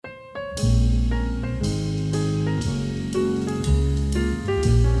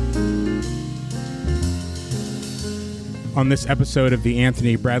On this episode of The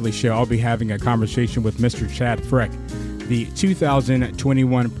Anthony Bradley Show, I'll be having a conversation with Mr. Chad Frick, the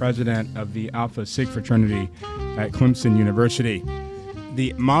 2021 president of the Alpha Sig fraternity at Clemson University.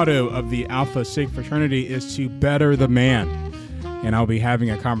 The motto of the Alpha Sig fraternity is to better the man. And I'll be having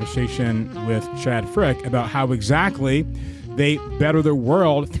a conversation with Chad Frick about how exactly they better the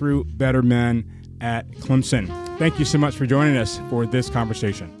world through better men at Clemson. Thank you so much for joining us for this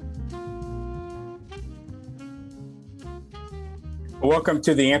conversation. Welcome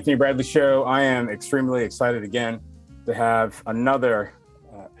to the Anthony Bradley Show. I am extremely excited again to have another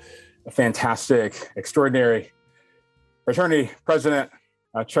fantastic, extraordinary fraternity president,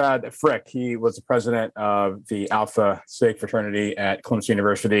 Chad Frick. He was the president of the Alpha Sig fraternity at Clemson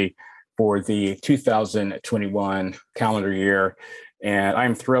University for the 2021 calendar year. And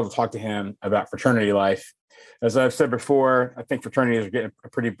I'm thrilled to talk to him about fraternity life. As I've said before, I think fraternities are getting a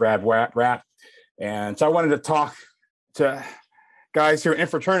pretty bad rap. And so I wanted to talk to guys who are in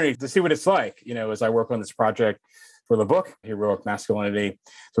fraternity to see what it's like, as I work on this project for the book, Heroic Masculinity.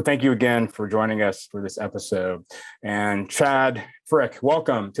 So thank you again for joining us for this episode. And Chad Frick,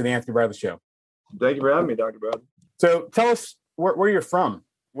 welcome to the Anthony Bradley Show. Thank you for having me, Dr. Brad. So tell us where you're from.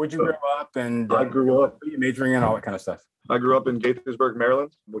 Where'd you grow up? And I grew up. What are you majoring in? All that kind of stuff. I grew up in Gaithersburg,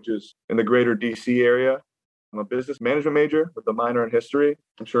 Maryland, which is in the greater DC area. I'm a business management major with a minor in history.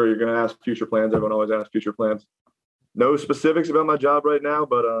 I'm sure you're going to ask future plans. Everyone always asks future plans. No specifics about my job right now,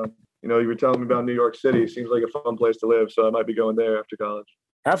 but you were telling me about New York City. Seems like a fun place to live, so I might be going there after college.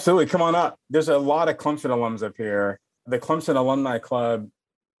 Absolutely. Come on up. There's a lot of Clemson alums up here. The Clemson Alumni Club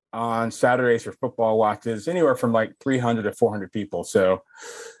on Saturdays for football watches anywhere from like 300 to 400 people. So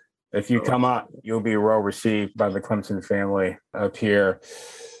if you come up, you'll be well received by the Clemson family up here.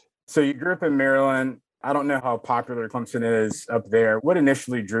 So you grew up in Maryland. I don't know how popular Clemson is up there. What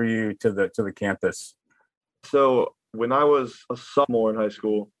initially drew you to the campus? So when I was a sophomore in high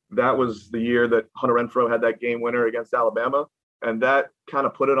school, that was the year that Hunter Renfrow had that game winner against Alabama. And that kind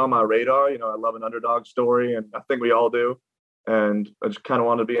of put it on my radar. I love an underdog story, and I think we all do. And I just kind of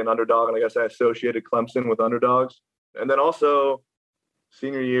wanted to be an underdog. And I guess I associated Clemson with underdogs. And then also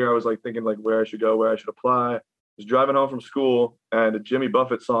senior year, I was thinking where I should go, where I should apply. I was driving home from school and a Jimmy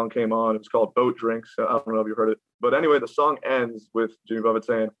Buffett song came on. It's called Boat Drinks. I don't know if you heard it. But anyway, the song ends with Jimmy Buffett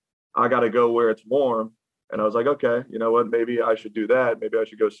saying, "I got to go where it's warm." And I was like, okay, you know what? Maybe I should do that. Maybe I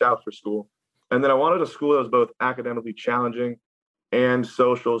should go south for school. And then I wanted a school that was both academically challenging and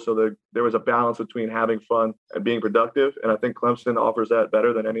social, so that there was a balance between having fun and being productive. And I think Clemson offers that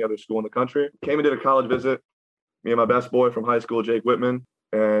better than any other school in the country. Came and did a college visit, me and my best boy from high school, Jake Whitman.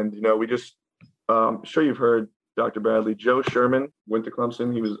 And, we just, I'm sure you've heard Dr. Bradley, Joe Sherman went to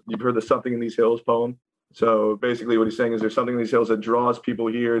Clemson. You've heard the Something in These Hills poem. So basically what he's saying is there's something in these hills that draws people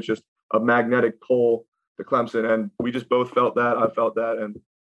here. It's just a magnetic pull to Clemson, and we just both felt that. I felt that, and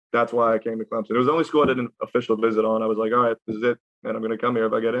that's why I came to Clemson. It was the only school I did an official visit on. I was like, all right, this is it, and I'm going to come here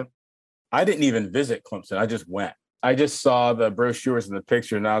if I get in. I didn't even visit Clemson. I just went. I just saw the brochures and the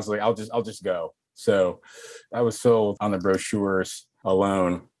picture, and I was like, I'll just go. So I was sold on the brochures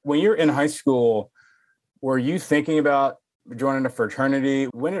alone. When you're in high school, were you thinking about joining a fraternity?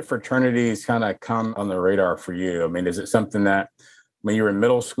 When did fraternities kind of come on the radar for you? I mean, is it something that when you were in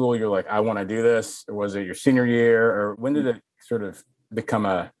middle school, you're like, I want to do this? Or was it your senior year? Or when did it sort of become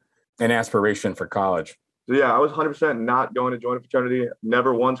an aspiration for college? So yeah, I was 100% not going to join a fraternity.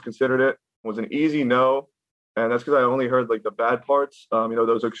 Never once considered it. It was an easy no. And that's because I only heard the bad parts,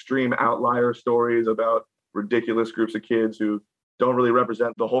 those extreme outlier stories about ridiculous groups of kids who don't really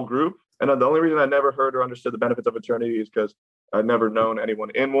represent the whole group. And the only reason I never heard or understood the benefits of fraternity is because I'd never known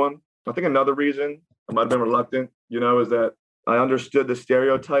anyone in one. I think another reason I might have been reluctant, is that I understood the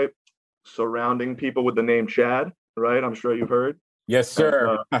stereotype surrounding people with the name Chad, right? I'm sure you've heard. Yes,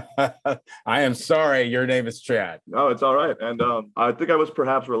 sir. I am sorry. Your name is Chad. No, it's all right. And I think I was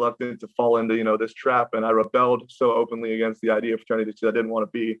perhaps reluctant to fall into, this trap. And I rebelled so openly against the idea of fraternity because I didn't want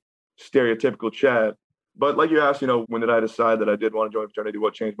to be stereotypical Chad. But like you asked, when did I decide that I did want to join fraternity?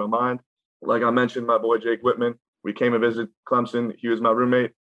 What changed my mind? Like I mentioned, my boy, Jake Whitman, we came and visited Clemson. He was my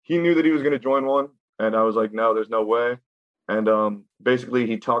roommate. He knew that he was going to join one. And I was like, no, there's no way. And basically,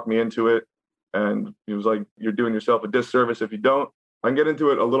 he talked me into it. And he was like, you're doing yourself a disservice if you don't. I can get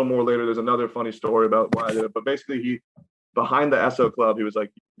into it a little more later. There's another funny story about why I did it. But basically, behind the SO club, he was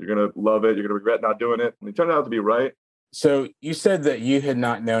like, you're going to love it. You're going to regret not doing it. And he turned out to be right. So you said that you had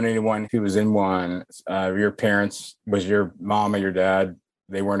not known anyone who was in one. Your parents, was your mom or your dad,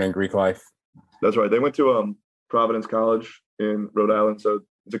 they weren't in Greek life? That's right. They went to Providence College in Rhode Island. So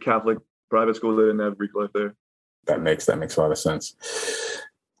it's a Catholic private school. They didn't have Greek life there. That makes a lot of sense.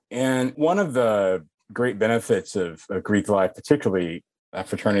 And one of the great benefits of Greek life, particularly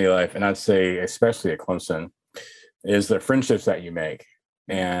fraternity life, and I'd say especially at Clemson, is the friendships that you make.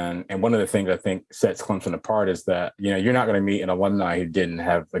 And one of the things I think sets Clemson apart is that, you're not going to meet an alumni who didn't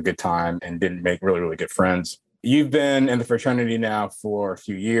have a good time and didn't make really, really good friends. You've been in the fraternity now for a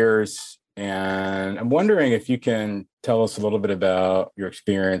few years, and I'm wondering if you can tell us a little bit about your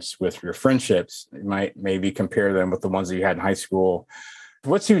experience with your friendships. You might maybe compare them with the ones that you had in high school.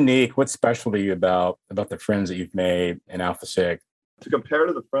 What's unique? What's special to you about the friends that you've made in Alpha Sig? To compare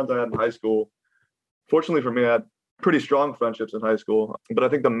to the friends I had in high school, fortunately for me, I had pretty strong friendships in high school. But I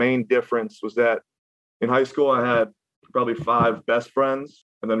think the main difference was that in high school, I had probably 5 best friends,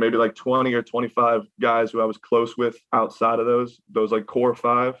 and then maybe like 20 or 25 guys who I was close with outside of those like core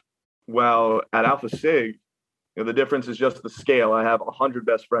 5. While at Alpha Sig, the difference is just the scale. I have 100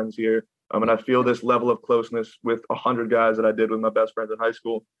 best friends here, and I feel this level of closeness with 100 guys that I did with my best friends in high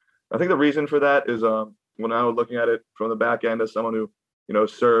school. I think the reason for that is when I was looking at it from the back end as someone who,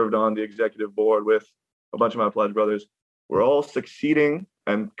 served on the executive board with a bunch of my pledge brothers, we're all succeeding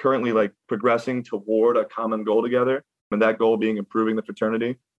and currently like progressing toward a common goal together, and that goal being improving the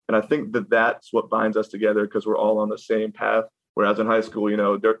fraternity. And I think that that's what binds us together because we're all on the same path. Whereas in high school,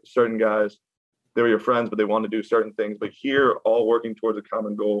 there are certain guys, they were your friends, but they want to do certain things. But here, all working towards a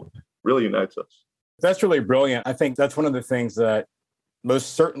common goal really unites us. That's really brilliant. I think that's one of the things that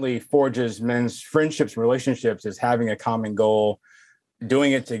most certainly forges men's friendships and relationships is having a common goal,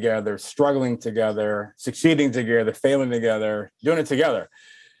 doing it together, struggling together, succeeding together, failing together, doing it together.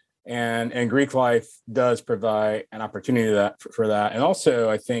 And Greek life does provide an opportunity for that. And also,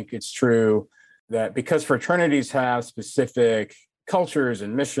 I think it's true that because fraternities have specific cultures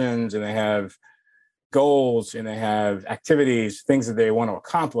and missions, and they have goals, and they have activities, things that they want to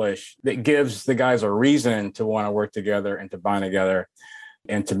accomplish, that gives the guys a reason to want to work together and to bind together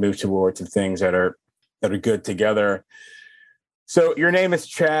and to move towards some things that are good together. So your name is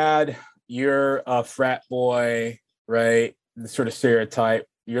Chad. You're a frat boy, right? The sort of stereotype.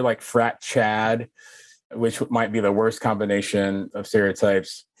 You're like frat Chad, which might be the worst combination of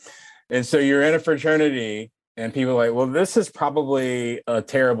stereotypes. And so you're in a fraternity and people are like, well, this is probably a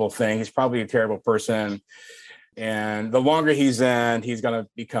terrible thing. He's probably a terrible person. And the longer he's in, he's going to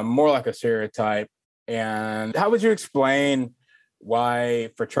become more like a stereotype. And how would you explain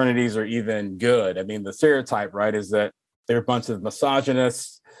why fraternities are even good? I mean, the stereotype, right, is that they're a bunch of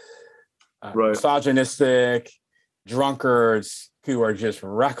misogynists, misogynistic drunkards who are just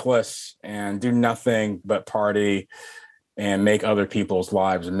reckless and do nothing but party and make other people's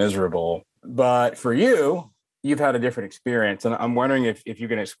lives miserable. But for you, you've had a different experience. And I'm wondering if you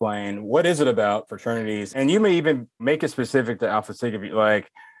can explain, what is it about fraternities? And you may even make it specific to Alpha Sig if you like,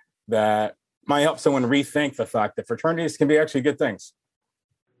 that might help someone rethink the fact that fraternities can be actually good things.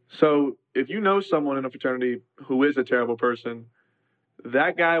 So if you know someone in a fraternity who is a terrible person,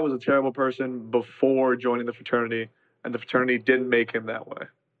 that guy was a terrible person before joining the fraternity, and the fraternity didn't make him that way.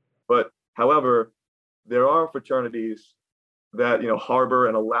 But however, there are fraternities that harbor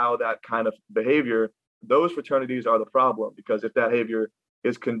and allow that kind of behavior. Those fraternities are the problem, because if that behavior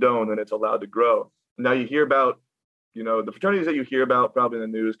is condoned, then it's allowed to grow. Now you hear about, the fraternities that you hear about probably in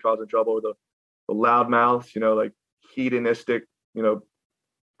the news causing trouble, the loudmouths, like hedonistic,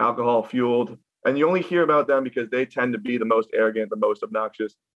 alcohol fueled. And you only hear about them because they tend to be the most arrogant, the most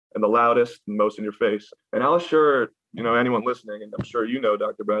obnoxious, and the loudest, and most in your face. And I'll assure, anyone listening, and I'm sure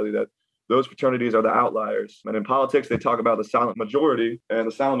Dr. Bradley, that those fraternities are the outliers. And in politics, they talk about the silent majority, and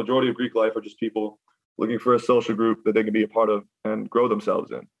the silent majority of Greek life are just people looking for a social group that they can be a part of and grow themselves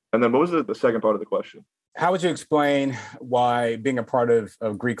in. And then what was the second part of the question? How would you explain why being a part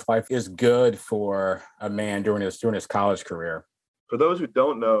of Greek life is good for a man during his college career? For those who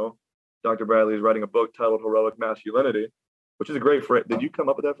don't know, Dr. Bradley is writing a book titled Heroic Masculinity, which is a great phrase. Did you come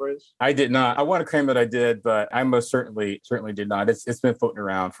up with that phrase? I did not. I want to claim that I did, but I most certainly did not. It's been floating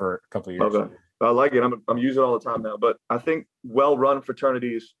around for a couple of years. Okay. I like it. I'm using it all the time now. But I think well-run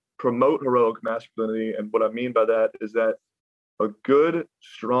fraternities promote heroic masculinity. And what I mean by that is that a good,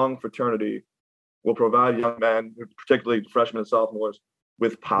 strong fraternity will provide young men, particularly freshmen and sophomores,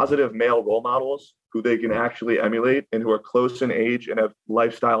 with positive male role models who they can actually emulate and who are close in age and have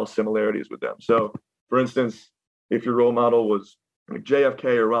lifestyle similarities with them. So, for instance, if your role model was like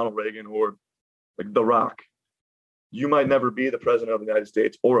JFK or Ronald Reagan or like The Rock, you might never be the president of the United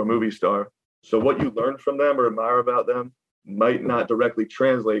States or a movie star. So what you learn from them or admire about them might not directly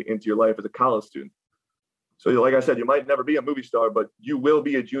translate into your life as a college student. So like I said, you might never be a movie star, but you will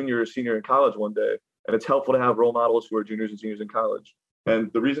be a junior or senior in college one day. And it's helpful to have role models who are juniors and seniors in college.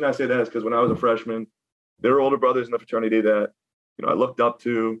 And the reason I say that is because when I was a freshman, there were older brothers in the fraternity that, I looked up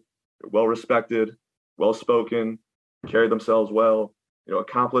to, well respected. well-spoken, carried themselves well,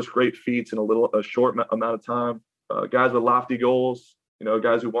 accomplished great feats in a short amount of time. Guys with lofty goals,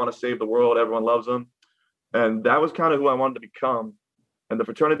 guys who want to save the world. Everyone loves them. And that was kind of who I wanted to become. And the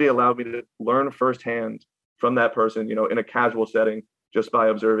fraternity allowed me to learn firsthand from that person, in a casual setting, just by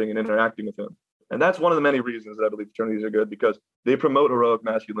observing and interacting with him. And that's one of the many reasons that I believe fraternities are good, because they promote heroic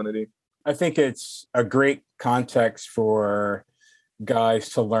masculinity. I think it's a great context for guys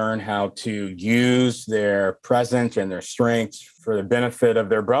to learn how to use their presence and their strengths for the benefit of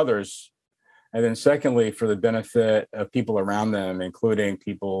their brothers. And then secondly, for the benefit of people around them, including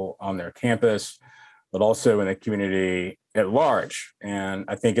people on their campus, but also in the community at large. And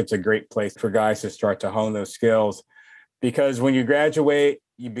I think it's a great place for guys to start to hone those skills, because when you graduate,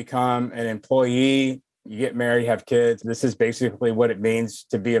 you become an employee, you get married, have kids. This is basically what it means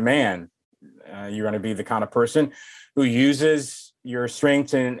to be a man. You're going to be the kind of person who uses your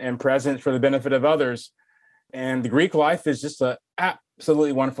strengths and presence for the benefit of others. And the Greek life is just an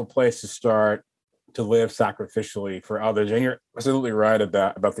absolutely wonderful place to start to live sacrificially for others. And you're absolutely right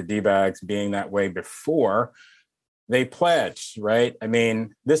about the D-bags being that way before they pledged, right? I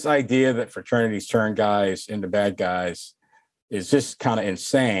mean, this idea that fraternities turn guys into bad guys is just kind of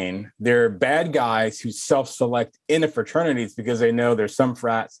insane. They're bad guys who self-select into fraternities because they know there's some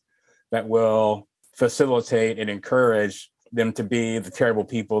frats that will facilitate and encourage them to be the terrible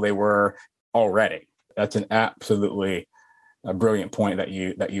people they were already. That's an absolutely brilliant point that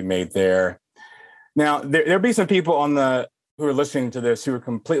you made there. Now, there'll be some people who are listening to this who are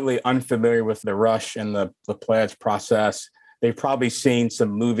completely unfamiliar with the rush and the pledge process. They've probably seen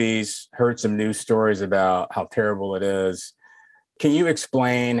some movies, heard some news stories about how terrible it is. Can you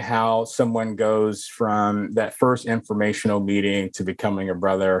explain how someone goes from that first informational meeting to becoming a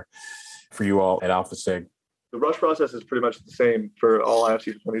brother for you all at Alpha Sig? The rush process is pretty much the same for all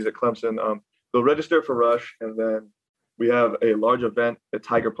IFC fraternities at Clemson. They'll register for rush, and then we have a large event at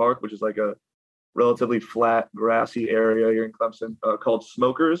Tiger Park, which is like a relatively flat, grassy area here in Clemson, called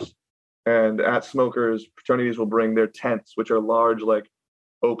Smokers. And at Smokers, fraternities will bring their tents, which are large, like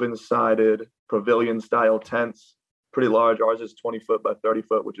open-sided pavilion-style tents, pretty large. Ours is 20 foot by 30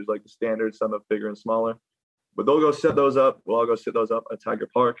 foot, which is like the standard. Some have bigger and smaller. But they'll go set those up. We'll all go set those up at Tiger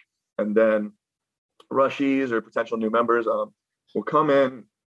Park. And then rushies or potential new members will come in,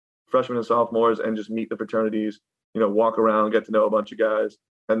 freshmen and sophomores, and just meet the fraternities, walk around, get to know a bunch of guys.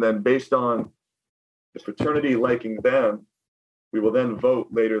 And then based on the fraternity liking them, we will then vote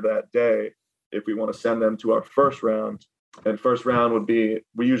later that day if we want to send them to our first round. And first round would be,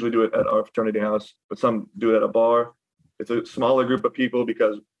 we usually do it at our fraternity house, but some do it at a bar. It's a smaller group of people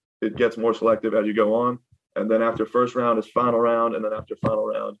because it gets more selective as you go on. And then after first round is final round. And then after final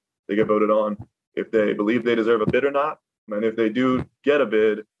round, they get voted on if they believe they deserve a bid or not. And if they do get a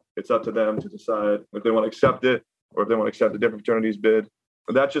bid, it's up to them to decide if they want to accept it or if they want to accept a different fraternity's bid.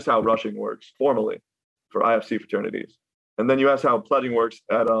 And that's just how rushing works formally for IFC fraternities. And then you asked how pledging works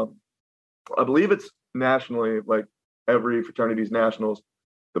at, I believe it's nationally, like every fraternity's nationals.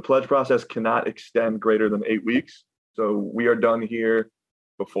 The pledge process cannot extend greater than 8 weeks. So we are done here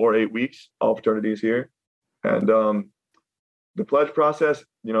before 8 weeks, all fraternities here. And the pledge process,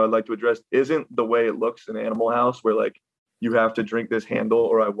 I'd like to address, isn't the way it looks in Animal House, where like you have to drink this handle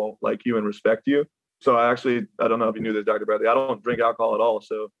or I won't like you and respect you. So I don't know if you knew this, Dr. Bradley, I don't drink alcohol at all.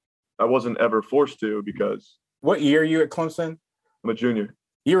 So I wasn't ever forced to because. What year are you at Clemson? I'm a junior.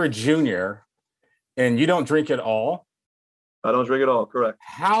 You're a junior and you don't drink at all? I don't drink at all, correct.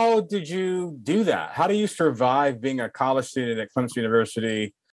 How did you do that? How do you survive being a college student at Clemson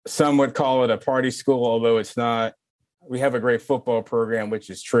University? Some would call it a party school, although it's not. We have a great football program, which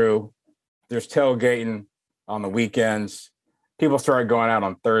is true. There's tailgating on the weekends. People start going out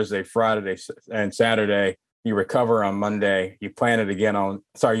on Thursday, Friday, and Saturday. You recover on Monday. You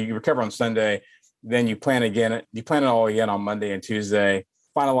recover on Sunday. Then you plan again. You plan it all again on Monday and Tuesday.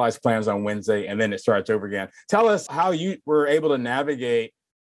 Finalize plans on Wednesday, and then it starts over again. Tell us how you were able to navigate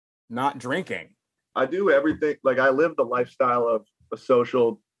not drinking. I do everything. Like I live the lifestyle of a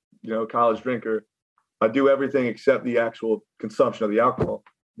social, college drinker. I do everything except the actual consumption of the alcohol.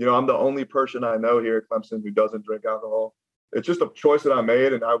 I'm the only person I know here at Clemson who doesn't drink alcohol. It's just a choice that I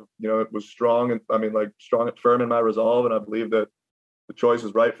made, and it was strong, and strong and firm in my resolve, and I believe that the choice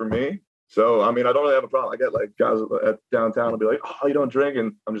is right for me. So, I don't really have a problem. I get like guys at downtown will be like, "Oh, you don't drink?"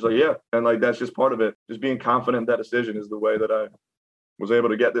 And I'm just like, "Yeah." And like, that's just part of it. Just being confident in that decision is the way that I was able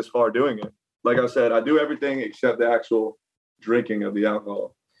to get this far doing it. Like I said, I do everything except the actual drinking of the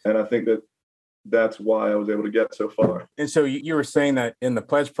alcohol. And I think that that's why I was able to get so far. And so you were saying that in the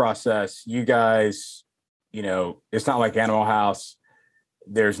pledge process, you guys, it's not like Animal House.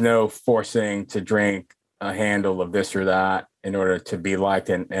 there's no forcing to drink a handle of this or that in order to be liked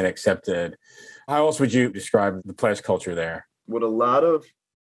and accepted. How else would you describe the pledge culture there? What a lot of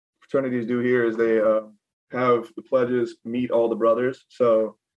fraternities do here is they have the pledges meet all the brothers.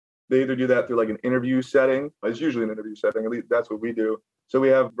 So they either do that through like an interview setting. It's usually an interview setting. At least that's what we do. So we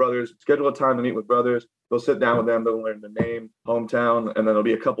have brothers schedule a time to meet with brothers. They'll sit down with them. They'll learn the name, hometown, and then there'll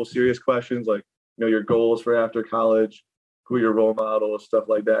be a couple serious questions like, your goals for after college, who are your role models, stuff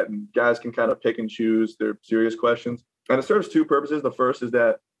like that. And guys can kind of pick and choose their serious questions. And it serves two purposes. The first is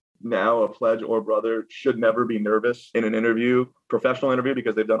that now a pledge or brother should never be nervous in an interview, professional interview,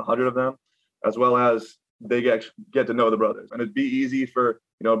 because they've done 100 of them, as well as they get to know the brothers. And it'd be easy for,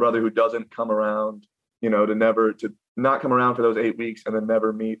 a brother who doesn't come around, to not come around for those 8 weeks and then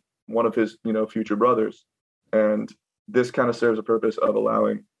never meet one of his, future brothers. And this kind of serves a purpose of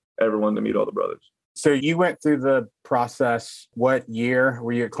allowing everyone to meet all the brothers. So you went through the process. What year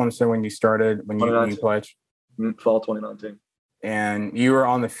were you at Clemson when you started, when you pledged? Fall 2019. And you were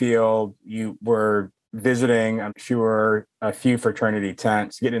on the field. You were visiting, I'm sure, a few fraternity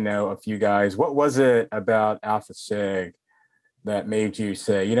tents, getting to know a few guys. What was it about Alpha Sig that made you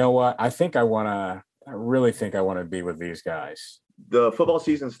say, you know what, I really think I want to be with these guys? The football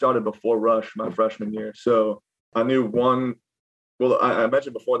season started before Rush my freshman year. So I knew I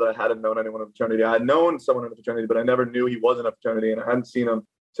mentioned before that I hadn't known anyone in the fraternity. I had known someone in the fraternity, but I never knew he was in a fraternity, and I hadn't seen him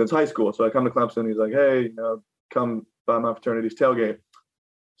since high school. So I come to Clemson, he's like, hey, come by my fraternity's tailgate.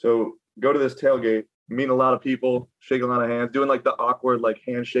 So go to this tailgate, meeting a lot of people, shaking a lot of hands, doing like the awkward like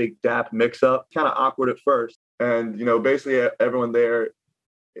handshake dap mix up, kind of awkward at first. And, basically everyone there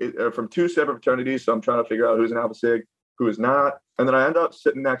are from two separate fraternities. So I'm trying to figure out who's an Alpha Sig, who is not. And then I end up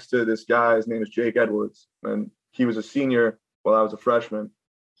sitting next to this guy. His name is Jake Edwards. And he was a senior while I was a freshman.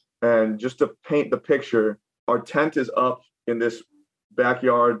 And just to paint the picture, our tent is up in this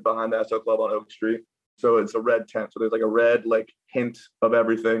backyard behind the SO Club on Oak Street. So it's a red tent. So there's like a red hint of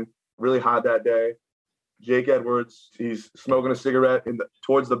everything. Really hot that day. Jake Edwards, he's smoking a cigarette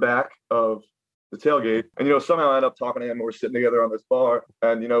towards the back of the tailgate. And, somehow I end up talking to him. We're sitting together on this bar.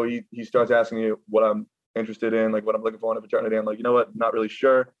 And, he starts asking me what I'm interested in, like what I'm looking for in a fraternity. I'm like, you know what? Not really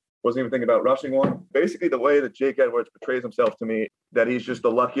sure. Wasn't even thinking about rushing one. Basically, the way that Jake Edwards portrays himself to me, that he's just the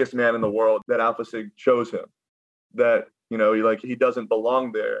luckiest man in the world that Alpha Sig chose him. That, he doesn't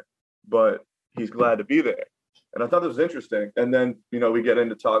belong there, but he's glad to be there. And I thought this was interesting. And then, we get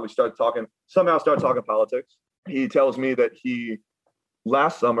into talk. We start talking politics. He tells me that he,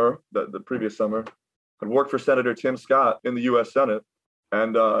 last summer, the previous summer, had worked for Senator Tim Scott in the U.S. Senate,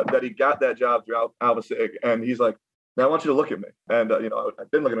 and that he got that job through Alpha Sig. And he's like, now I want you to look at me. And,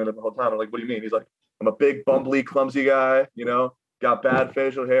 I've been looking at him the whole time. I'm like, what do you mean? He's like, I'm a big, bumbly, clumsy guy, got bad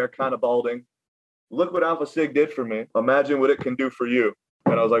facial hair, kind of balding. Look what Alpha Sig did for me. Imagine what it can do for you.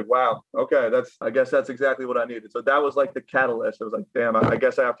 And I was like, wow, okay, I guess that's exactly what I needed. So that was like the catalyst. I was like, damn, I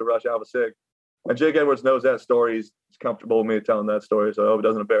guess I have to rush Alpha Sig. And Jake Edwards knows that story. He's comfortable with me telling that story. So I hope it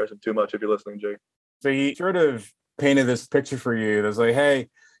doesn't embarrass him too much if you're listening, Jake. So he sort of painted this picture for you that's like, hey,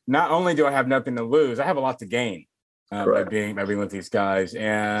 not only do I have nothing to lose, I have a lot to gain by being with these guys.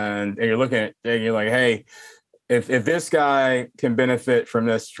 And you're looking at it, and you're like, hey, if this guy can benefit from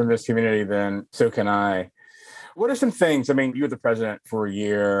this community, then so can I. What are some things? I mean, you were the president for a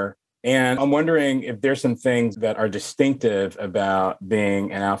year, and I'm wondering if there's some things that are distinctive about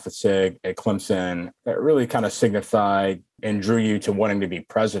being an Alpha Sig at Clemson that really kind of signified and drew you to wanting to be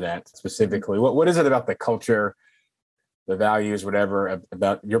president specifically. What is it about the culture, the values, whatever,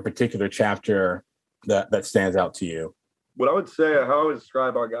 about your particular chapter that stands out to you? What I would say, how I would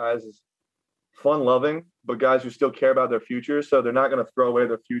describe our guys is fun-loving, but guys who still care about their future. So they're not going to throw away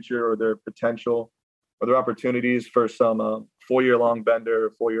their future or their potential or their opportunities for some 4-year-long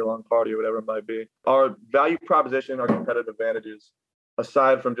bender, 4-year-long party, or whatever it might be. Our value proposition, our competitive advantages,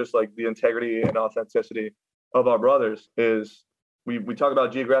 aside from just like the integrity and authenticity of our brothers, is we talk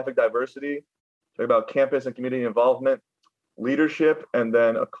about geographic diversity, talk about campus and community involvement, leadership, and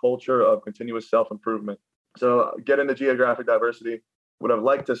then a culture of continuous self-improvement. So get into geographic diversity. What I'd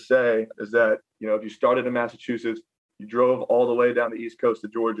like to say is that, if you started in Massachusetts, you drove all the way down the East Coast to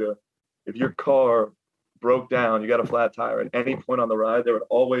Georgia, if your car broke down, you got a flat tire at any point on the ride, there would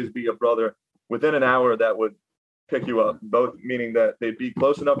always be a brother within an hour that would pick you up, both meaning that they'd be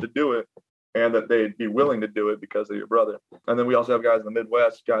close enough to do it and that they'd be willing to do it because of your brother. And then we also have guys in the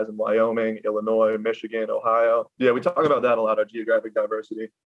Midwest, guys in Wyoming, Illinois, Michigan, Ohio. Yeah, we talk about that a lot, our geographic diversity.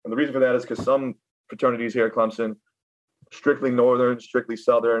 And the reason for that is because some fraternities here at Clemson, strictly Northern, strictly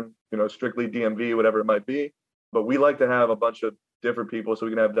Southern, strictly DMV, whatever it might be. But we like to have a bunch of different people so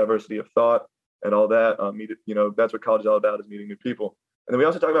we can have diversity of thought and all that. That's what college is all about, is meeting new people. And then we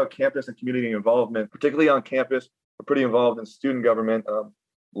also talk about campus and community involvement, particularly on campus. We're pretty involved in student government.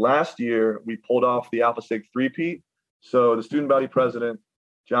 Last year, we pulled off the Alpha Sig three-peat. So the student body president,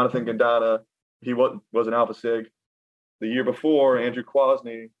 Jonathan Gandana, he was an Alpha Sig. The year before, Andrew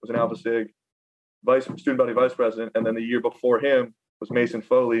Kwasny was an Alpha Sig, student body vice president. And then the year before him was Mason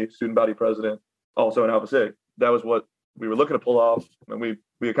Foley, student body president, also an Alpha Sig. That was what we were looking to pull off, and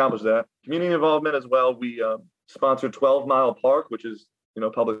we accomplished that. Community involvement as well. We sponsored 12 Mile Park, which is,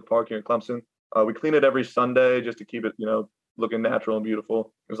 public park here in Clemson. We clean it every Sunday just to keep it, looking natural and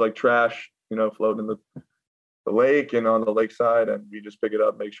beautiful. It was like trash, floating in the lake and on the lakeside, and we just pick it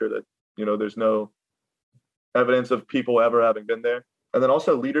up, make sure that, there's no evidence of people ever having been there. And then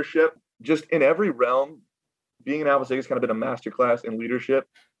also leadership, just in every realm. Being an Alpha Sig has kind of been a masterclass in leadership.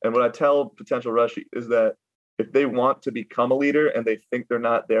 And what I tell potential Rush is that if they want to become a leader and they think they're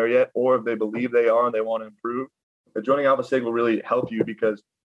not there yet, or if they believe they are and they want to improve, joining Alpha Sig will really help you because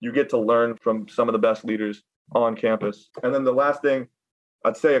you get to learn from some of the best leaders on campus. And then the last thing,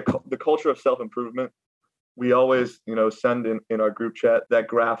 I'd say the culture of self-improvement. We always, send in our group chat that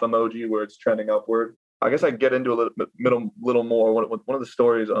graph emoji where it's trending upward. I guess I get into a little more. One of the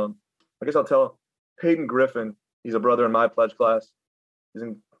stories, I guess I'll tell Peyton Griffin. He's a brother in my pledge class. He's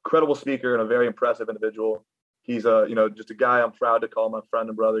an incredible speaker and a very impressive individual. He's just a guy I'm proud to call my friend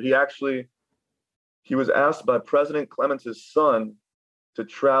and brother. He was asked by President Clemens's son to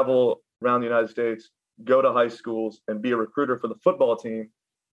travel around the United States, go to high schools, and be a recruiter for the football team.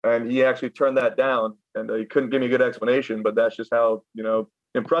 And he actually turned that down, and he couldn't give me a good explanation, but that's just how,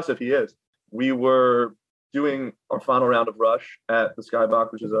 impressive he is. We were doing our final round of Rush at the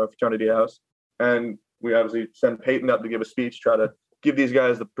Skybox, which is our fraternity house. And we obviously send Peyton up to give a speech, try to give these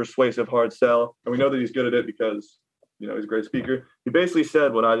guys the persuasive hard sell. And we know that he's good at it because, he's a great speaker. He basically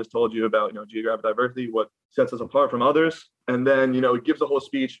said what I just told you about, geographic diversity, what sets us apart from others. And then, he gives the whole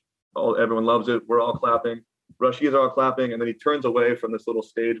speech. Everyone loves it. We're all clapping. Rushies are all clapping. And then he turns away from this little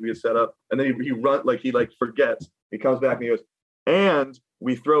stage we had set up. And then he forgets. He comes back and he goes, and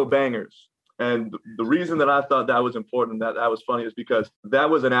we throw bangers. And the reason that I thought that was important, that was funny, is because that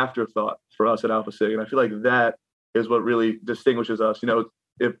was an afterthought for us at Alpha Sig. And I feel like that is what really distinguishes us.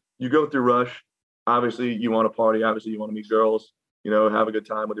 If you go through Rush, obviously you want to party, obviously you want to meet girls, have a good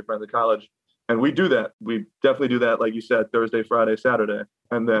time with your friends at college. And we do that. We definitely do that, like you said, Thursday, Friday, Saturday.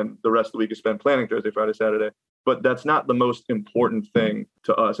 And then the rest of the week is spent planning Thursday, Friday, Saturday. But that's not the most important thing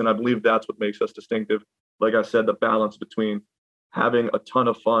to us. And I believe that's what makes us distinctive. Like I said, the balance between having a ton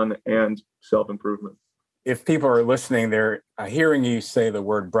of fun and self-improvement. If people are listening, they're hearing you say the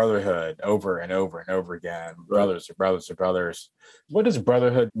word brotherhood over and over and over again. Right. Brothers are brothers are brothers. What does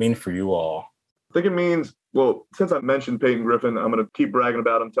brotherhood mean for you all? I think it means, well, since I mentioned Peyton Griffin, I'm going to keep bragging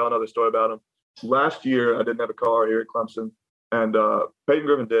about him, tell another story about him. Last year, I didn't have a car here at Clemson, and Peyton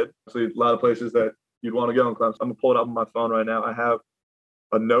Griffin did. So a lot of places that you'd want to go in Clemson. I'm going to pull it up on my phone right now. I have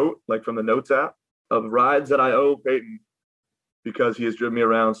a note, like from the Notes app, of rides that I owe Peyton because he has driven me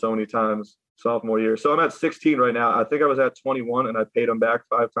around so many times sophomore year. So I'm at 16 right now. I think I was at 21 and I paid him back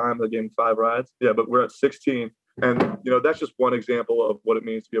 5 times. I gave him 5 rides. Yeah, but we're at 16. And, that's just one example of what it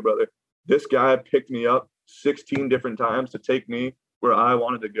means to be a brother. This guy picked me up 16 different times to take me where I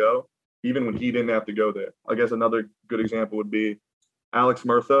wanted to go, even when he didn't have to go there. I guess another good example would be Alex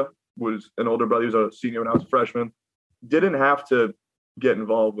Murtha, was an older brother. He was a senior when I was a freshman. Didn't have to get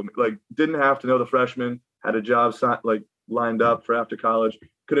involved with me. Didn't have to know the freshman, had a job lined up for after college,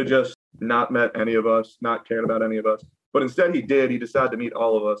 could have just not met any of us, not cared about any of us. But instead he did. He decided to meet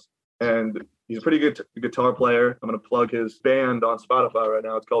all of us. And he's a pretty good guitar player. I'm going to plug his band on Spotify right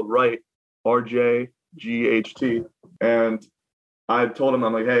now. It's called Right, RJGHT. And I told him,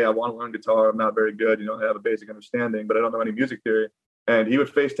 I'm like, hey, I want to learn guitar. I'm not very good. I have a basic understanding, but I don't know any music theory. And he would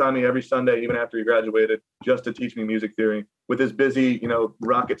FaceTime me every Sunday, even after he graduated, just to teach me music theory with his busy,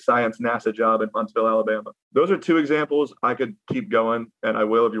 rocket science NASA job in Huntsville, Alabama. Those are 2 examples. I could keep going, and I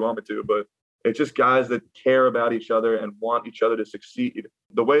will if you want me to, but it's just guys that care about each other and want each other to succeed.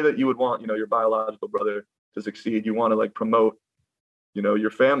 The way that you would want, your biological brother to succeed, you want to promote,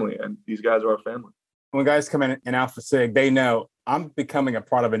 your family, and these guys are our family. When guys come in Alpha Sig, they know I'm becoming a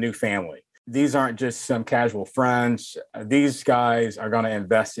part of a new family. These aren't just some casual friends. These guys are going to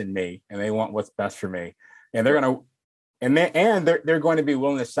invest in me, and they want what's best for me. And they're going to, they're going to be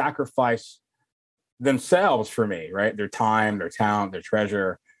willing to sacrifice themselves for me, right? Their time, their talent, their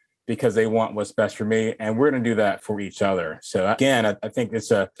treasure, because they want what's best for me. And we're going to do that for each other. So again, I think it's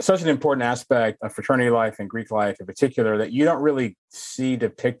such an important aspect of fraternity life and Greek life in particular that you don't really see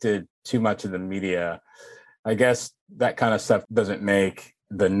depicted too much in the media. I guess that kind of stuff doesn't make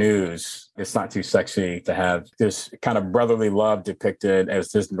the news. It's not too sexy to have this kind of brotherly love depicted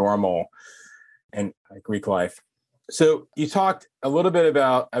as this normal in Greek life. So you talked a little bit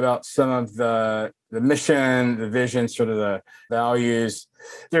about some of the mission, the vision, sort of the values.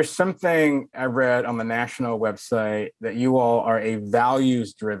 There's something I read on the national website that you all are a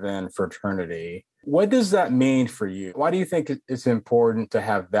values-driven fraternity. What does that mean for you? Why do you think it's important to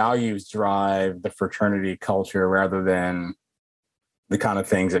have values drive the fraternity culture rather than the kind of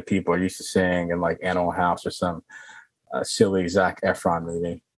things that people are used to seeing in like Animal House or some silly Zac Efron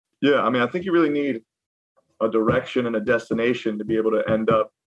movie? Yeah, I mean, I think you really need a direction and a destination to be able to end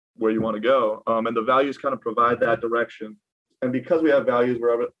up where you want to go. And the values kind of provide that direction. And because we have values,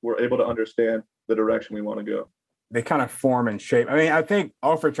 we're able to understand the direction we want to go. They kind of form and shape. I mean, I think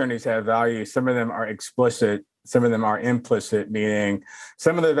all fraternities have values. Some of them are explicit, some of them are implicit, meaning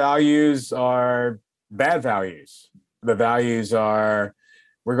some of the values are bad values. The values are,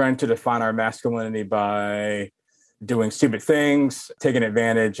 we're going to define our masculinity by doing stupid things, taking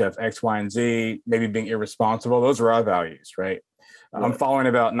advantage of X, Y, and Z, maybe being irresponsible. Those are our values, right? I'm following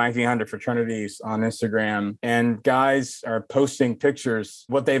about 1,900 fraternities on Instagram, and guys are posting pictures,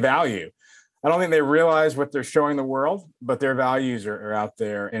 what they value. I don't think they realize what they're showing the world, but their values are out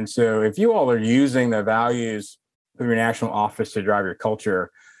there. And so if you all are using the values of your national office to drive your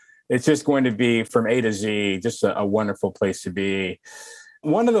culture, it's just going to be from A to Z, just a wonderful place to be.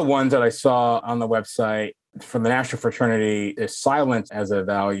 One of the ones that I saw on the website from the National Fraternity is silence as a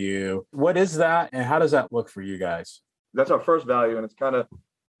value. What is that, and how does that look for you guys? That's our first value, and it's kind of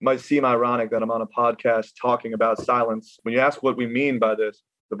might seem ironic that I'm on a podcast talking about silence. When you ask what we mean by this,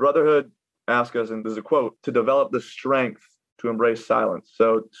 the Brotherhood asked us, and there's a quote, to develop the strength to embrace silence.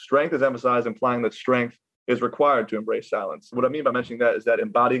 So strength is emphasized, implying that strength is required to embrace silence. What I mean by mentioning that is that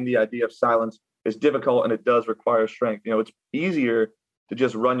embodying the idea of silence is difficult, and it does require strength. You know, it's easier to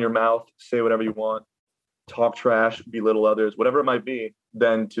just run your mouth, say whatever you want, talk trash, belittle others, whatever it might be,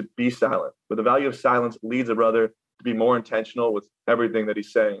 than to be silent. But the value of silence leads a brother to be more intentional with everything that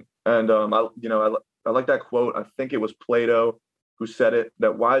he's saying. And I like that quote. I think it was Plato who said it,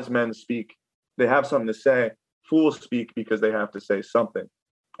 that wise men speak, they have something to say. Fools speak because they have to say something.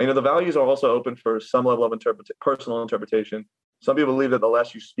 And, the values are also open for some level of personal interpretation. Some people believe that the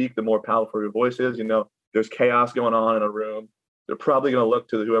less you speak, the more powerful your voice is. There's chaos going on in a room. They're probably going to look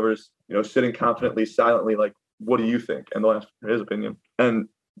to whoever's, sitting confidently, silently, like, what do you think? And they'll ask for his opinion. And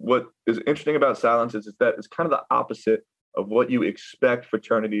what is interesting about silence is that it's kind of the opposite of what you expect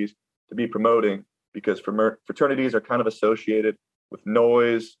fraternities to be promoting, because fraternities are kind of associated with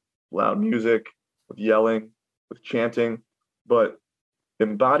noise, loud music, with yelling, with chanting. But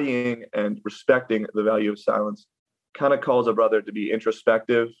embodying and respecting the value of silence kind of calls a brother to be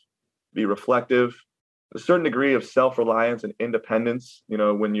introspective, be reflective, a certain degree of self-reliance and independence,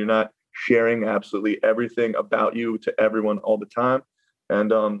 when you're not sharing absolutely everything about you to everyone all the time.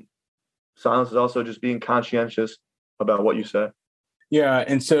 And silence is also just being conscientious about what you say. Yeah.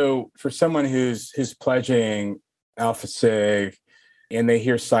 And so for someone who's pledging Alpha Sig and they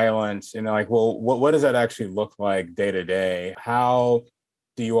hear silence and they're like, well, what does that actually look like day to day? How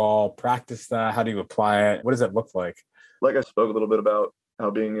do you all practice that? How do you apply it? What does that look like? Like I spoke a little bit about how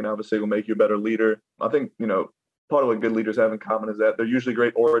being an Alpha Sig will make you a better leader. I think, part of what good leaders have in common is that they're usually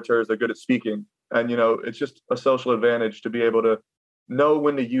great orators. They're good at speaking. And, it's just a social advantage to be able to know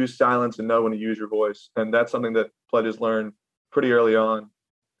when to use silence and know when to use your voice. And that's something that pledges learn pretty early on.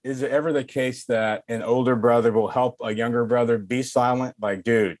 Is it ever the case that an older brother will help a younger brother be silent? Like,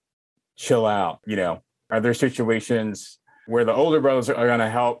 dude, chill out. Are there situations where the older brothers are going to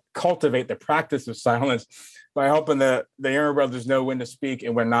help cultivate the practice of silence by helping the younger brothers know when to speak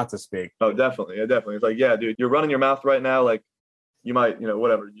and when not to speak? Oh, definitely. Yeah, definitely. It's like, yeah, dude, you're running your mouth right now. Like, you might,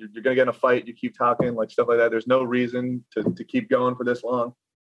 whatever, you're going to get in a fight. You keep talking, like stuff like that. There's no reason to keep going for this long.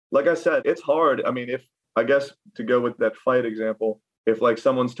 Like I said, it's hard. I mean, I guess to go with that fight example, if like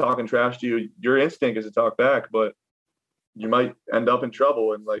someone's talking trash to you, your instinct is to talk back, but you might end up in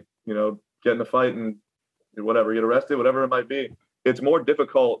trouble and like, get in a fight and whatever, get arrested, whatever it might be. It's more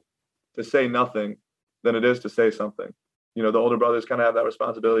difficult to say nothing than it is to say something. The older brothers kind of have that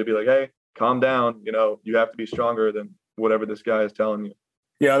responsibility to be like, hey, calm down. You have to be stronger than whatever this guy is telling you.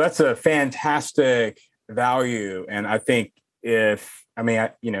 Yeah, that's a fantastic value. And I think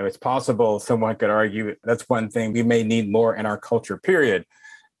it's possible someone could argue that's one thing we may need more in our culture, period,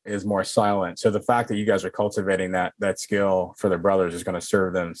 is more silence. So the fact that you guys are cultivating that skill for the brothers is going to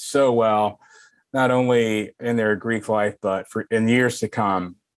serve them so well, not only in their Greek life, but in years to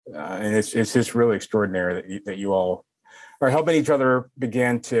come. And it's just really extraordinary that you all are helping each other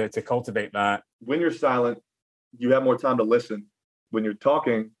begin to cultivate that. When you're silent, you have more time to listen. when you're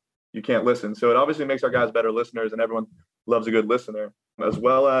talking, you can't listen. So it obviously makes our guys better listeners, and everyone loves a good listener. As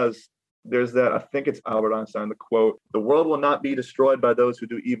well as there's that, I think it's Albert Einstein, the quote, "The world will not be destroyed by those who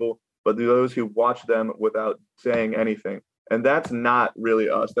do evil, but those who watch them without saying anything." And that's not really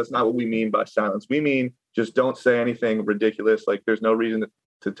us. That's not what we mean by silence. We mean just don't say anything ridiculous. Like there's no reason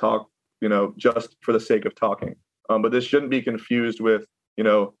to talk, just for the sake of talking. But this shouldn't be confused with,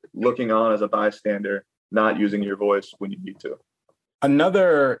 looking on as a bystander, not using your voice when you need to.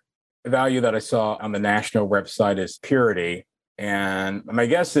 Another value that I saw on the national website is purity. And my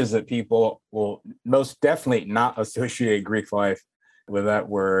guess is that people will most definitely not associate Greek life with that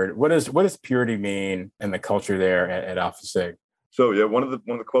word. What does purity mean in the culture there at Alpha Sig? So yeah, one of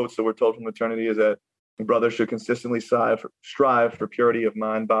the quotes that we're told from fraternity is that brothers should consistently strive for purity of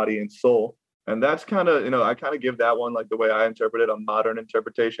mind, body, and soul. And that's kind of, I kind of give that one, like the way I interpret it, a modern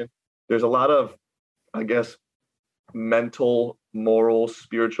interpretation. There's a lot of, I guess, mental, moral,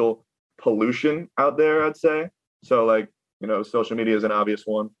 spiritual pollution out there, I'd say. So like, social media is an obvious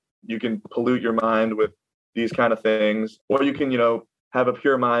one. You can pollute your mind with these kind of things, or you can, have a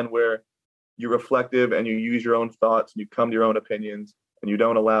pure mind where you're reflective and you use your own thoughts and you come to your own opinions and you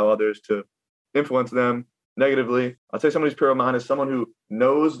don't allow others to influence them negatively. I'd say somebody's pure mind is someone who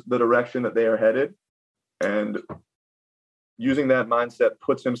knows the direction that they are headed, and using that mindset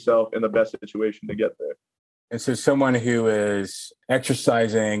puts himself in the best situation to get there. And so someone who is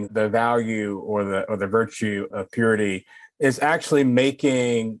exercising the value or the virtue of purity is actually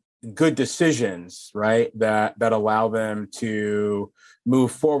making good decisions, right? That allow them to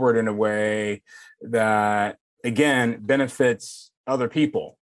move forward in a way that, again, benefits other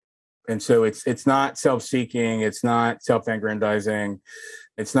people. And so it's not self-seeking, it's not self-aggrandizing,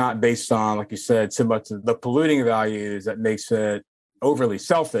 it's not based on, like you said, so much of the polluting values that makes it overly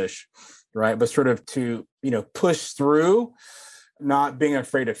selfish, right? But sort of to, push through, not being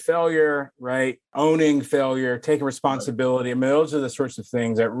afraid of failure, right? Owning failure, taking responsibility. I mean, those are the sorts of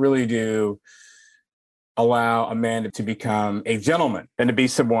things that really do allow a man to become a gentleman and to be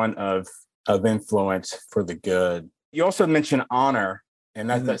someone of influence for the good. You also mentioned honor, and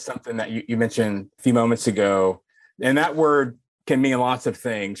that's something that you mentioned a few moments ago. And that word can mean lots of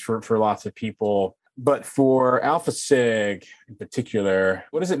things for lots of people. But for Alpha Sig in particular,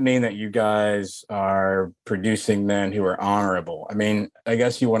 what does it mean that you guys are producing men who are honorable? I mean, I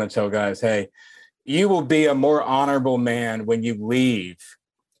guess you want to tell guys, hey, you will be a more honorable man when you leave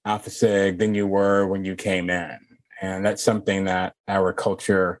Alpha Sig than you were when you came in. And that's something that our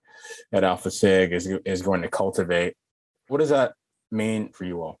culture at Alpha Sig is going to cultivate. What does that mean for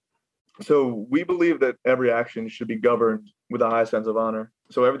you all? So we believe that every action should be governed with a high sense of honor.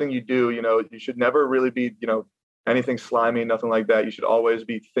 So everything you do, you should never really be, anything slimy, nothing like that. You should always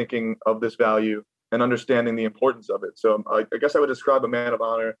be thinking of this value and understanding the importance of it. So I guess I would describe a man of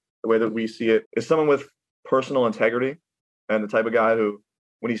honor, the way that we see it, is someone with personal integrity and the type of guy who,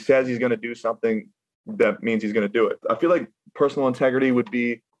 when he says he's going to do something, that means he's going to do it. I feel like personal integrity would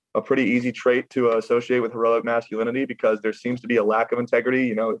be a pretty easy trait to associate with heroic masculinity, because there seems to be a lack of integrity.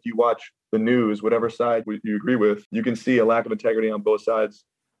 If you watch the news, whatever side you agree with, you can see a lack of integrity on both sides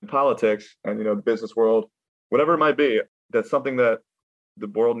in politics and, business world, whatever it might be. That's something that the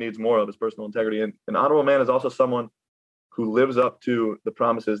world needs more of, is personal integrity. And an honorable man is also someone who lives up to the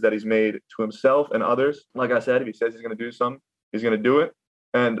promises that he's made to himself and others. Like I said, if he says he's going to do something, he's going to do it.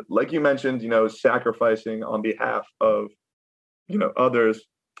 And like you mentioned, sacrificing on behalf of, others.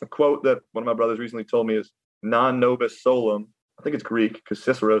 A quote that one of my brothers recently told me is "non nobis solum." I think it's Greek because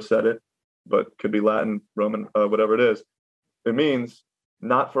Cicero said it, but could be Latin, Roman, whatever it is. It means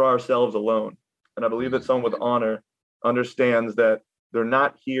not for ourselves alone. And I believe that someone with honor understands that they're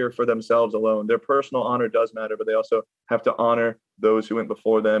not here for themselves alone. Their personal honor does matter, but they also have to honor those who went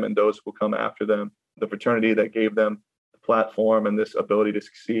before them and those who will come after them. The fraternity that gave them the platform and this ability to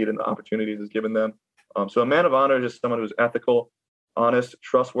succeed and the opportunities is given them. So a man of honor is just someone who's ethical, honest,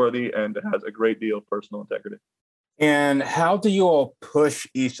 trustworthy, and has a great deal of personal integrity. And how do you all push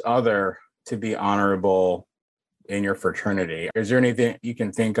each other to be honorable in your fraternity? Is there anything you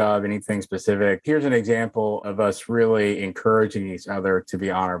can think of, anything specific? Here's an example of us really encouraging each other to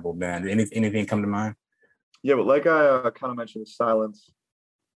be honorable men. Anything come to mind? Yeah, but like I kind of mentioned with silence,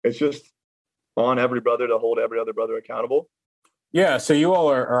 it's just on every brother to hold every other brother accountable. Yeah, so you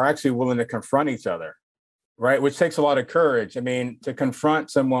all are actually willing to confront each other, right? Which takes a lot of courage. I mean, to confront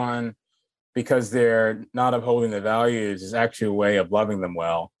someone because they're not upholding the values is actually a way of loving them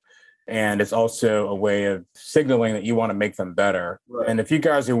well. And it's also a way of signaling that you want to make them better. Right. And if you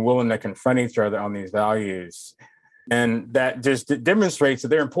guys are willing to confront each other on these values, And that just demonstrates that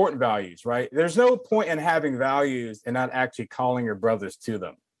they're important values, right? There's no point in having values and not actually calling your brothers to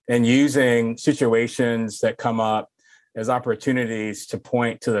them and using situations that come up as opportunities to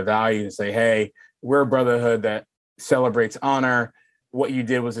point to the value and say, hey, we're a brotherhood that celebrates honor. What you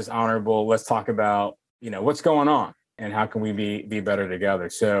did was dishonorable. Let's talk about, what's going on and how can we be better together.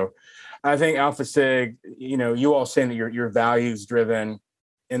 So I think Alpha Sig, you all saying that you're values driven,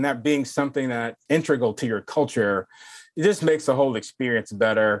 and that being something that integral to your culture, it just makes the whole experience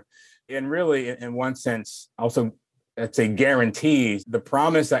better. And really, in one sense, also, it's a guarantee the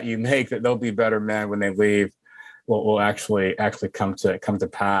promise that you make that they'll be better men when they leave will actually come to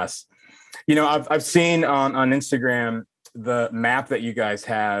pass. I've seen on Instagram the map that you guys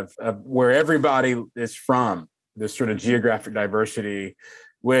have of where everybody is from, this sort of geographic diversity,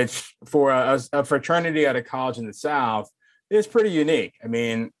 which for a fraternity at a college in the South is pretty unique. I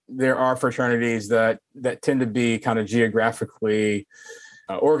mean, there are fraternities that tend to be kind of geographically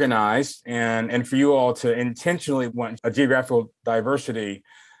organized, and for you all to intentionally want a geographical diversity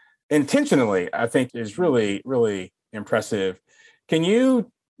intentionally, I think is really, really impressive. Can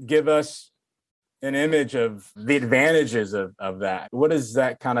you give us an image of the advantages of that? What does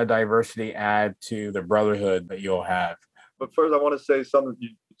that kind of diversity add to the brotherhood that you'll have? But first, I want to say something,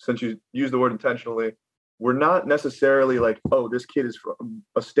 since you used the word intentionally. We're not necessarily like, oh, this kid is from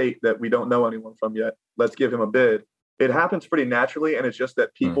a state that we don't know anyone from yet. Let's give him a bid. It happens pretty naturally. And it's just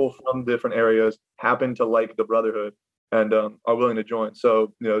that people from different areas happen to like the brotherhood and are willing to join.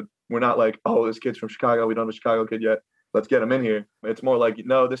 So, we're not like, oh, this kid's from Chicago. We don't have a Chicago kid yet. Let's get him in here. It's more like,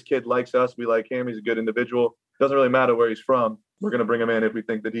 no, this kid likes us. We like him. He's a good individual. Doesn't really matter where he's from. We're going to bring him in if we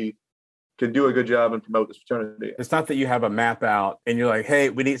think that he can do a good job and promote this fraternity. It's not that you have a map out and you're like, hey,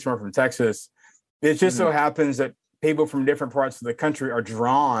 we need someone from Texas. It just so happens that people from different parts of the country are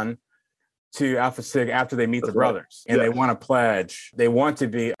drawn to Alpha Sig after they meet the brothers, and they want to pledge. They want to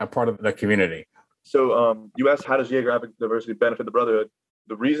be a part of the community. So you asked, how does geographic diversity benefit the brotherhood?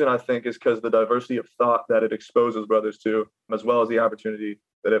 The reason I think is because the diversity of thought that it exposes brothers to, as well as the opportunity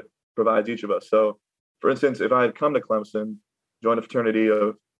that it provides each of us. So, for instance, if I had come to Clemson, joined a fraternity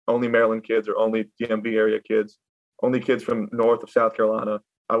of only Maryland kids or only DMV area kids, only kids from north of South Carolina,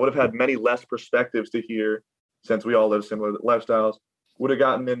 I would have had many less perspectives to hear, since we all live similar lifestyles, would have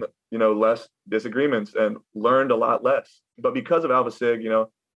gotten in, less disagreements and learned a lot less. But because of Alpha Sig,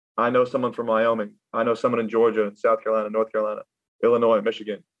 I know someone from Wyoming. I know someone in Georgia, South Carolina, North Carolina, Illinois,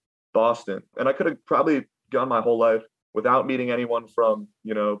 Michigan, Boston. And I could have probably gone my whole life without meeting anyone from,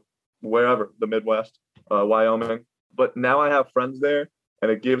 wherever, the Midwest, Wyoming. But now I have friends there,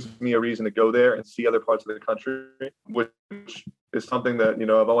 and it gives me a reason to go there and see other parts of the country, which is something that,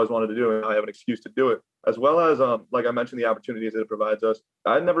 I've always wanted to do, and I have an excuse to do it. As well as, like I mentioned, the opportunities that it provides us.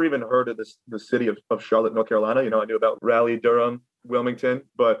 I'd never even heard of the city of Charlotte, North Carolina. I knew about Raleigh, Durham, Wilmington,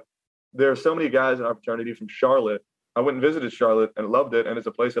 but there are so many guys in our fraternity from Charlotte. I went and visited Charlotte and loved it, and it's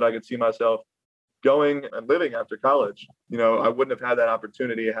a place that I could see myself going and living after college. I wouldn't have had that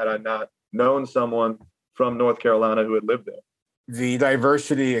opportunity had I not known someone from North Carolina who had lived there. The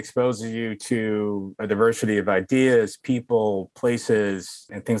diversity exposes you to a diversity of ideas, people, places,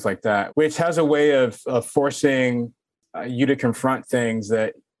 and things like that, which has a way of forcing you to confront things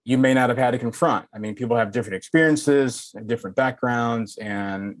that you may not have had to confront. I mean, people have different experiences and different backgrounds.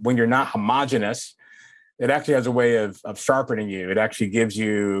 And when you're not homogenous, it actually has a way of sharpening you. It actually gives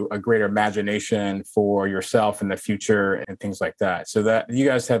you a greater imagination for yourself in the future and things like that. So that you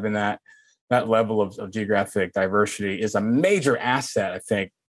guys having that level of geographic diversity is a major asset, I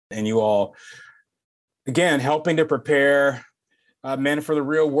think. And you all, again, helping to prepare men for the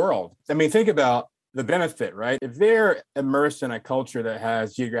real world. I mean, think about the benefit, right? If they're immersed in a culture that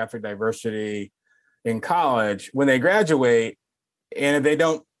has geographic diversity in college, when they graduate, and if they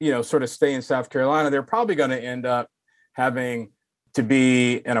don't, sort of stay in South Carolina, they're probably going to end up having to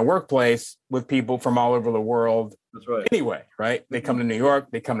be in a workplace with people from all over the world. That's right. Anyway, right? They come to New York,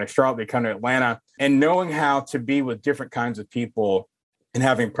 they come to Charlotte, they come to Atlanta, and knowing how to be with different kinds of people and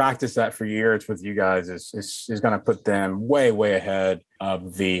having practiced that for years with you guys is going to put them way, way ahead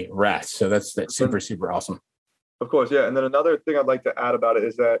of the rest. So that's super, super awesome. Of course, yeah. And then another thing I'd like to add about it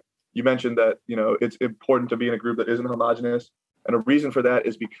is that you mentioned that, it's important to be in a group that isn't homogenous. And a reason for that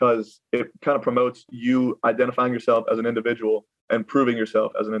is because it kind of promotes you identifying yourself as an individual and proving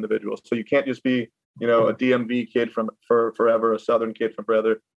yourself as an individual. So you can't just be, a DMV kid for forever, a Southern kid from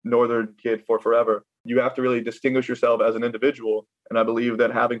forever, Northern kid for forever. You have to really distinguish yourself as an individual. And I believe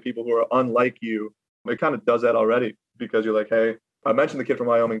that having people who are unlike you, it kind of does that already, because you're like, hey, I mentioned the kid from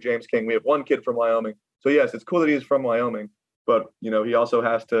Wyoming, James King. We have one kid from Wyoming. So yes, it's cool that he's from Wyoming, but, he also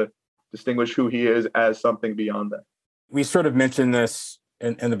has to distinguish who he is as something beyond that. We sort of mentioned this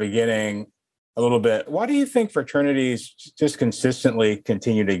in the beginning a little bit. Why do you think fraternities just consistently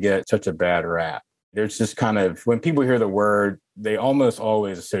continue to get such a bad rap? There's just kind of, when people hear the word, they almost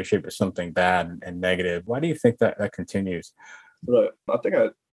always associate with something bad and negative. Why do you think that continues? Right. I think I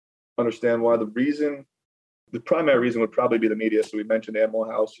understand why. The primary reason would probably be the media. So we mentioned Animal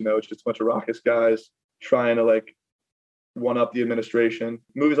House, it's just a bunch of raucous guys trying to like one up the administration.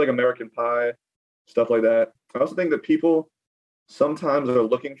 Movies like American Pie, stuff like that. I also think that people sometimes are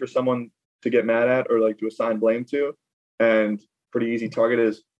looking for someone to get mad at or like to assign blame to. And pretty easy target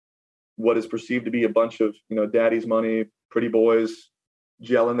is what is perceived to be a bunch of, daddy's money, pretty boys,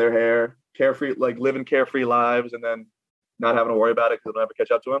 gelling their hair, carefree, like living carefree lives, and then not having to worry about it because they don't have to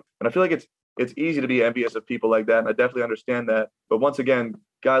catch up to them. And I feel like it's easy to be envious of people like that. And I definitely understand that. But once again,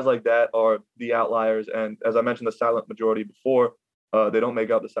 guys like that are the outliers. And as I mentioned, the silent majority before, they don't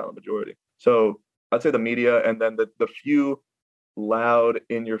make up the silent majority. So I'd say the media, and then the few loud,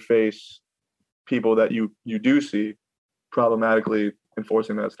 in your face people that you do see problematically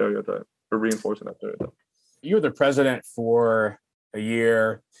enforcing that stereotype or reinforcing that stereotype. You were the president for a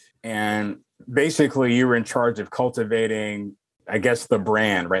year, and basically you were in charge of cultivating, I guess, the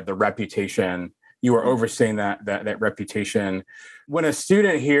brand, right? The reputation. You were overseeing that reputation. When a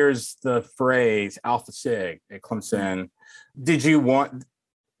student hears the phrase Alpha Sig at Clemson, did you want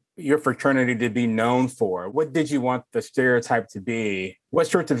your fraternity to be known for? What did you want the stereotype to be? What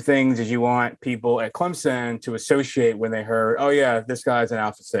sorts of things did you want people at Clemson to associate when they heard, oh yeah, this guy's an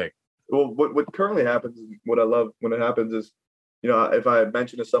Alpha Sig? Well, what currently happens, what I love when it happens is, if I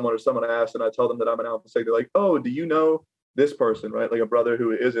mention to someone or someone asks and I tell them that I'm an Alpha Sig, they're like, oh, do you know this person, right? Like a brother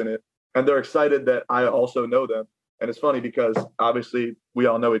who is in it. And they're excited that I also know them. And it's funny because obviously we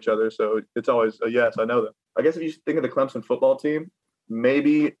all know each other. So it's always a yes, I know them. I guess if you think of the Clemson football team,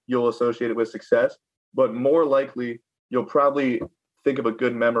 maybe you'll associate it with success, but more likely you'll probably think of a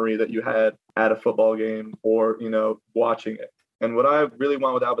good memory that you had at a football game or, watching it. And what I really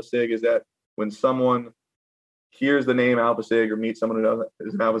want with Alpha Sig is that when someone hears the name Alpha Sig or meets someone who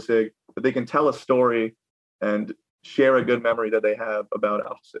is an Alpha Sig, that they can tell a story and share a good memory that they have about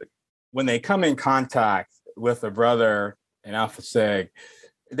Alpha Sig. When they come in contact with a brother in Alpha Sig,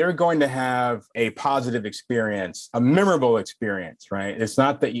 they're going to have a positive experience, a memorable experience, right? It's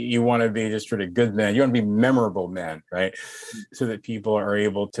not that you want to be just sort of good men. You want to be memorable men, right? So that people are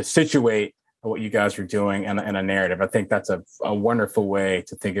able to situate what you guys are doing in a narrative. I think that's a wonderful way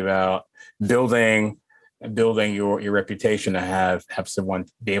to think about building your reputation, to have someone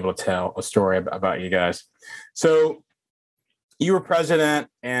be able to tell a story about you guys. So you were president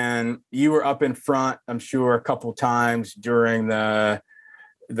and you were up in front, I'm sure, a couple of times during the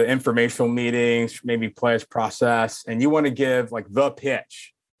informational meetings, maybe pledge process, and you want to give like the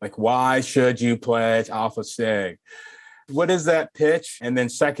pitch, like why should you pledge Alpha Sig? What is that pitch? And then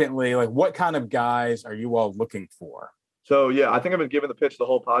secondly, like what kind of guys are you all looking for? So yeah, I think I've been giving the pitch the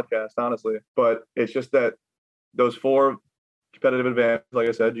whole podcast, honestly, but it's just that those 4 competitive advantages, like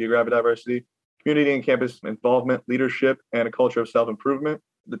I said, geographic diversity, community and campus involvement, leadership, and a culture of self-improvement.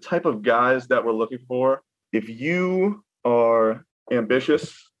 The type of guys that we're looking for, if you are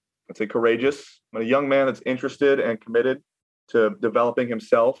ambitious, let's say courageous, but a young man that's interested and committed to developing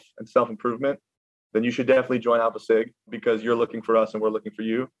himself and self-improvement, then you should definitely join Alpha Sig because you're looking for us and we're looking for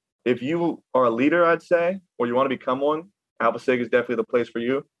you. If you are a leader, I'd say, or you want to become one, Alpha Sig is definitely the place for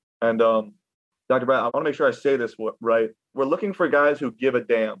you. And Dr. Brad, I want to make sure I say this right. We're looking for guys who give a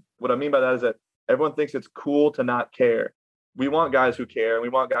damn. What I mean by that is that everyone thinks it's cool to not care. We want guys who care, and we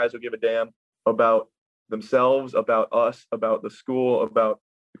want guys who give a damn about themselves, about us, about the school, about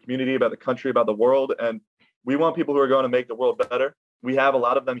the community, about the country, about the world. And we want people who are going to make the world better. We have a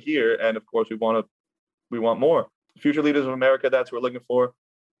lot of them here. And of course, we want more. Future leaders of America, that's what we're looking for.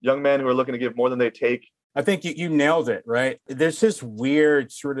 Young men who are looking to give more than they take. I think you nailed it, right? There's this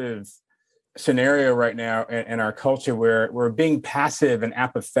weird sort of scenario right now in our culture where being passive and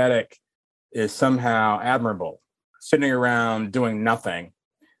apathetic is somehow admirable, sitting around doing nothing.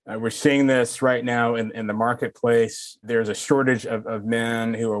 We're seeing this right now in the marketplace. There's a shortage of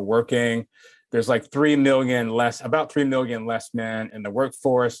men who are working. There's like about 3 million less men in the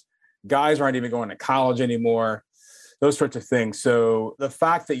workforce. Guys aren't even going to college anymore, those sorts of things. So the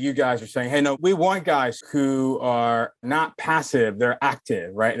fact that you guys are saying, hey, no, we want guys who are not passive, they're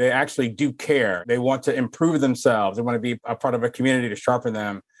active, right? They actually do care. They want to improve themselves. They want to be a part of a community to sharpen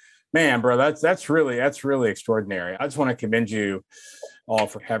them. Man, bro, that's really extraordinary. I just want to commend you all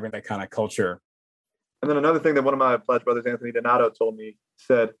for having that kind of culture. And then another thing that one of my pledge brothers, Anthony Donato, told me,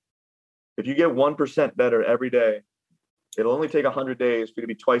 said, if you get 1% better every day, it'll only take 100 days for you to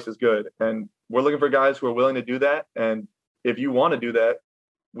be twice as good. And we're looking for guys who are willing to do that. And if you want to do that,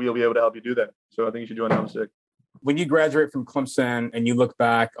 we'll be able to help you do that. So I think you should join Alpha Sig. When you graduate from Clemson and you look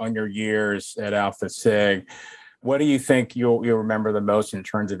back on your years at Alpha Sig, what do you think you'll remember the most in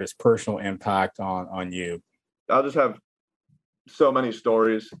terms of its personal impact on you? I'll just have so many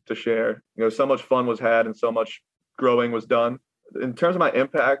stories to share. So much fun was had and so much growing was done. In terms of my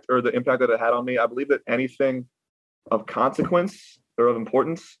impact or the impact that it had on me, I believe that anything of consequence or of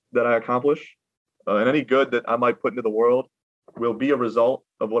importance that I accomplish and any good that I might put into the world will be a result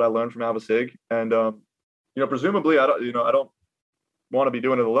of what I learned from Alpha Sig. And, presumably I don't want to be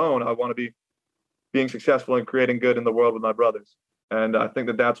doing it alone. I want to be being successful and creating good in the world with my brothers. And I think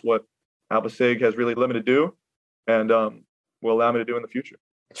that that's what Alpha Sig has really let me to do and will allow me to do in the future.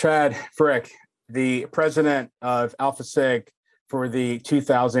 Chad Frick, the president of Alpha Sig for the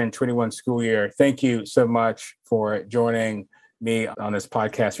 2021 school year. Thank you so much for joining me on this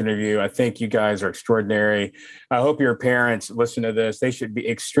podcast interview. I think you guys are extraordinary. I hope your parents listen to this. They should be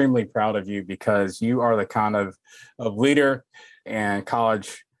extremely proud of you because you are the kind of leader and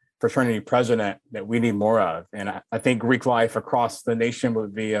college fraternity president that we need more of. And I think Greek life across the nation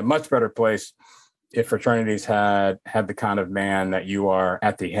would be a much better place if fraternities had the kind of man that you are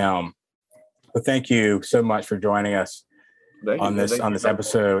at the helm. But thank you so much for joining us on this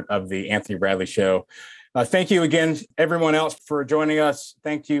episode of the Anthony Bradley Show. Thank you again, everyone else, for joining us.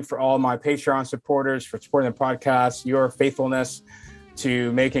 Thank you for all my Patreon supporters for supporting the podcast. Your faithfulness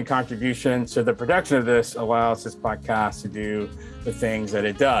to making contributions to the production of this allows this podcast to do the things that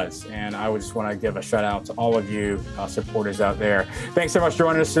it does. And I would just want to give a shout out to all of you supporters out there. Thanks so much for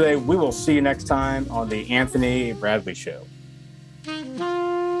joining us today. We will see you next time on the Anthony Bradley Show.